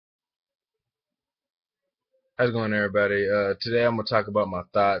How's it going, everybody? Today I'm gonna talk about my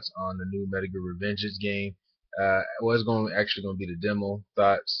thoughts on the new Metal Gear Revengeance game. What's going actually gonna be the demo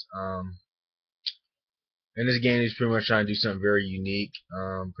thoughts. And this game is pretty much trying to do something very unique.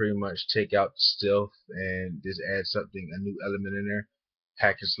 Pretty much take out the stealth and just add something, a new element in there,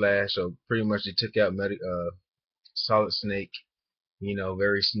 hack and slash. So pretty much they took out Solid Snake,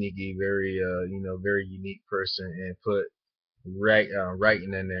 very sneaky, very very unique person, and put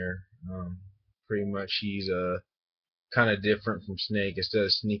Raiden in there. Pretty much he's kind of different from Snake. Instead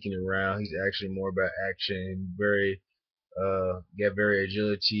of sneaking around, he's actually more about action. Very got very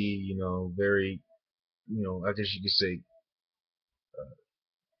agility. Very I guess you could say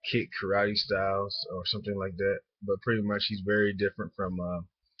kick karate styles or something like that. But pretty much he's very different from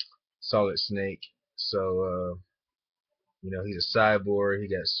Solid Snake. So he's a cyborg. He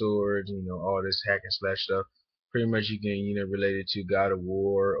got swords. All this hack and slash stuff. Pretty much you can relate it to God of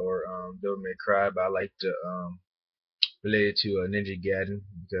War or Devil May Cry. But I like to related to Ninja Gaiden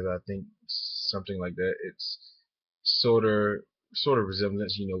because I think something like that. It's sort of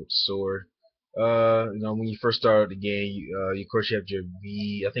resemblance, sword. When you first start the game, of course you have your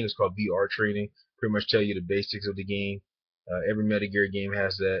I think it's called VR training. Pretty much tell you the basics of the game. Every Metal Gear game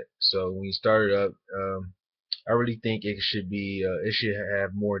has that. So when you start it up, I really think it should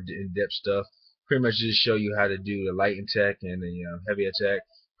have more in-depth stuff. Pretty much just show you how to do the light attack and the heavy attack.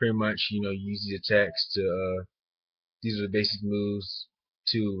 Pretty much, use these attacks to these are the basic moves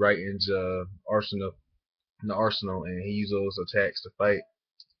to Raiden's arsenal in the arsenal, and he uses those attacks to fight.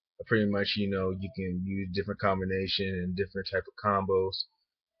 Pretty much, you can use different combination and different type of combos,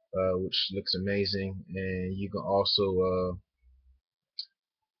 which looks amazing. And you can also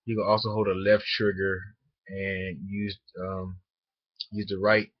hold a left trigger and use the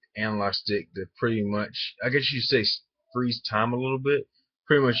right analog stick to pretty much, I guess you say, freeze time a little bit.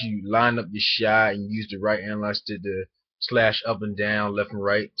 Pretty much you line up your shot and use the right analog stick to slash up and down, left and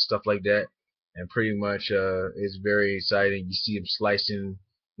right, stuff like that. And pretty much it's very exciting. You see him slicing,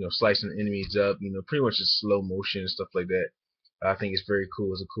 slicing enemies up, pretty much in slow motion and stuff like that. I think it's very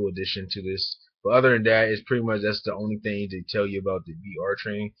cool. It's a cool addition to this. But other than that, it's pretty much that's the only thing they tell you about the VR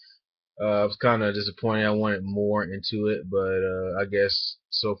training. I was kind of disappointed. I wanted more into it, but I guess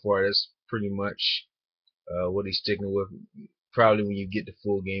so far that's pretty much what he's sticking with. Probably when you get the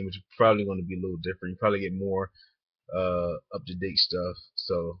full game, it's probably going to be a little different. You probably get more up to date stuff.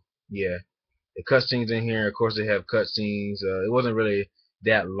 So yeah, the cutscenes in here, of course, they have cutscenes. It wasn't really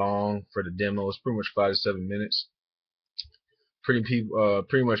that long for the demo. It's pretty much 5 to 7 minutes. Pretty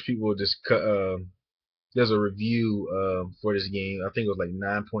much people just cut. There's a review for this game. I think it was like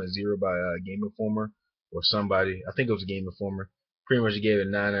 9.0 by Game Informer or somebody. I think it was Game Informer. Pretty much gave it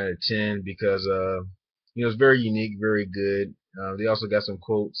 9 out of 10 because it's very unique, very good. They also got some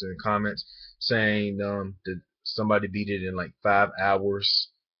quotes and comments saying that somebody beat it in like 5 hours.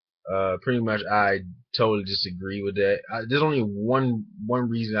 Pretty much, I totally disagree with that. There's only one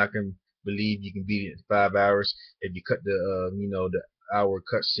reason I can believe you can beat it in 5 hours if you cut the hour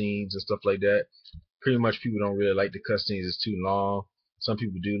cut scenes and stuff like that. Pretty much people don't really like the cutscenes. It's too long. Some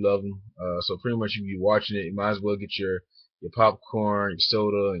people do love them. So pretty much if you're watching it, you might as well get your popcorn, your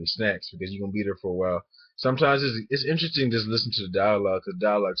soda, and your snacks because you're gonna be there for a while. Sometimes it's interesting just listen to the dialogue because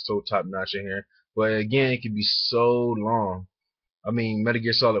dialogue's so top notch in here. But again, it can be so long. I mean, Metal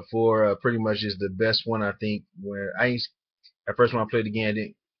Gear Solid 4 pretty much is the best one I think. At first when I played the game, I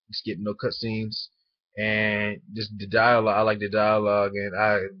didn't skip no cutscenes, and just the dialogue. I like the dialogue, and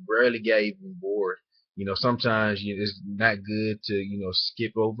I rarely get even bored. Sometimes it's not good to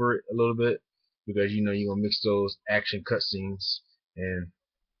skip over it a little bit because you're gonna mix those action cutscenes, and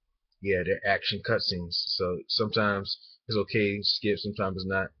yeah, they're action cutscenes. So sometimes it's okay to skip, sometimes it's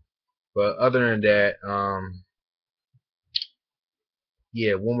not. But other than that,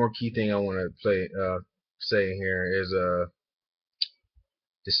 yeah, one more key thing I want to say here is the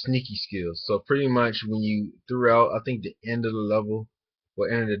sneaky skills. So pretty much when you throughout, I think the end of the level or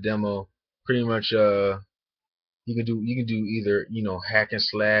end of the demo, pretty much you can do either hack and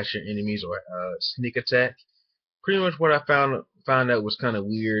slash your enemies or sneak attack. Pretty much what I found out was kind of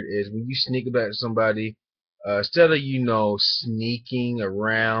weird is when you sneak about somebody, instead of sneaking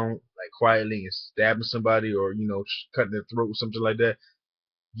around like quietly and stabbing somebody or cutting their throat or something like that,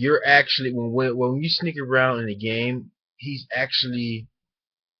 you're actually when you sneak around in the game, he's actually,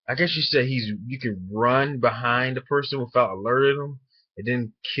 I guess you say you can run behind the person without alerting them, and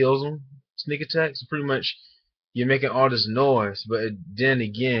then kills them. Sneak attack. So pretty much you're making all this noise, but then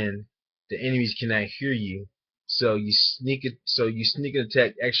again, the enemies cannot hear you. So you sneak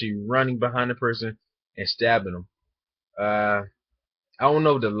attack, actually running behind the person and stabbing them. I don't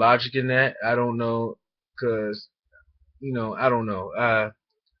know the logic in that. I don't know because I don't know.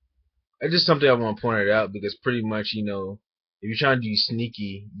 It's just something I want to point it out because pretty much if you're trying to be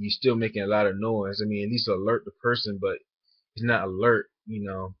sneaky, you're still making a lot of noise. I mean, at least alert the person, but it's not alert.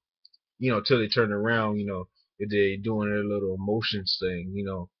 Till they turn around. If they doing their little motions thing.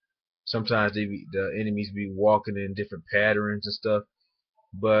 Sometimes the enemies be walking in different patterns and stuff.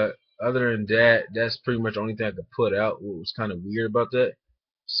 But other than that, that's pretty much the only thing I could put out. What was kind of weird about that.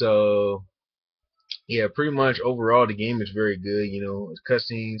 So yeah, pretty much overall the game is very good.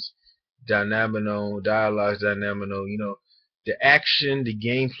 Cutscenes, dialogues, dynamo. The action, the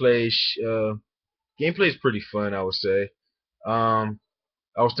gameplay is pretty fun, I would say. Um,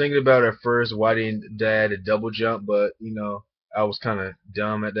 I was thinking about it at first why didn't they add a double jump, but I was kind of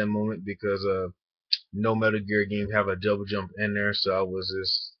dumb at that moment because no Metal Gear game have a double jump in there, so I was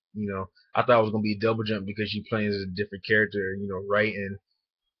just I thought it was gonna be a double jump because you playing as a different character, right, and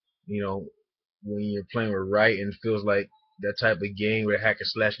you know when you're playing with right and it feels like that type of game where hack and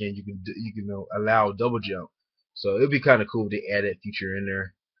slash game you can allow double jump, so it'd be kind of cool if they add that feature in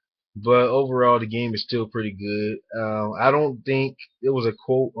there. But overall, the game is still pretty good. I don't think it was a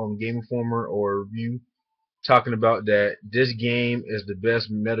quote on Game Informer or a review talking about that this game is the best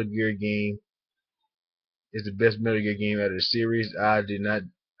Metal Gear game. Is the best Metal Gear game out of the series. I did not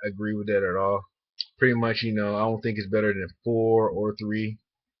agree with that at all. Pretty much, I don't think it's better than 4 or 3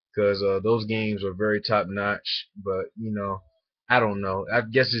 because those games are very top notch. But I don't know. I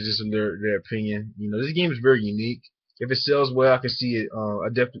guess it's just their opinion. This game is very unique. If it sells well, I can see it. I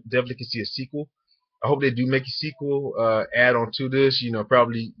definitely can see a sequel. I hope they do make a sequel. Add on to this.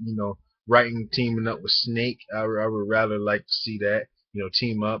 Probably writing teaming up with Snake. I would rather like to see that.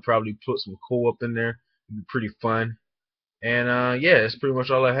 Team up. Probably put some co-op in there. It'd be pretty fun. And yeah, that's pretty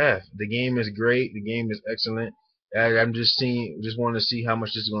much all I have. The game is great. The game is excellent. I'm just wanting to see how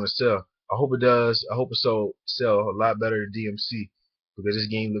much this is going to sell. I hope it does. I hope it sell a lot better than DMC because this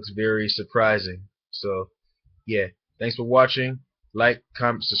game looks very surprising. So yeah, thanks for watching. Like,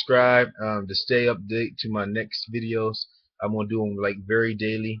 comment, subscribe to stay updated to my next videos. I'm gonna do them like very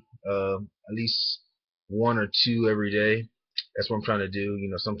daily, at least 1 or 2 every day. That's what I'm trying to do.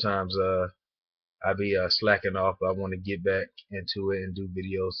 Sometimes I be slacking off, but I want to get back into it and do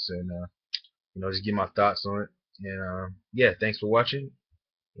videos and just get my thoughts on it. And yeah, thanks for watching.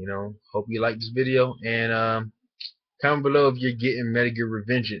 Hope you like this video and comment below if you're getting Metal Gear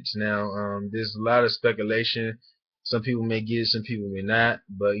Revengeance. Now, there's a lot of speculation. Some people may get it, some people may not.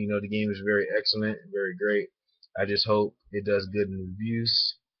 But the game is very excellent, very great. I just hope it does good in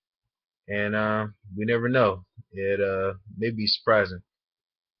reviews. And we never know. It may be surprising.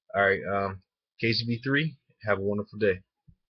 All right, KCB3. Have a wonderful day.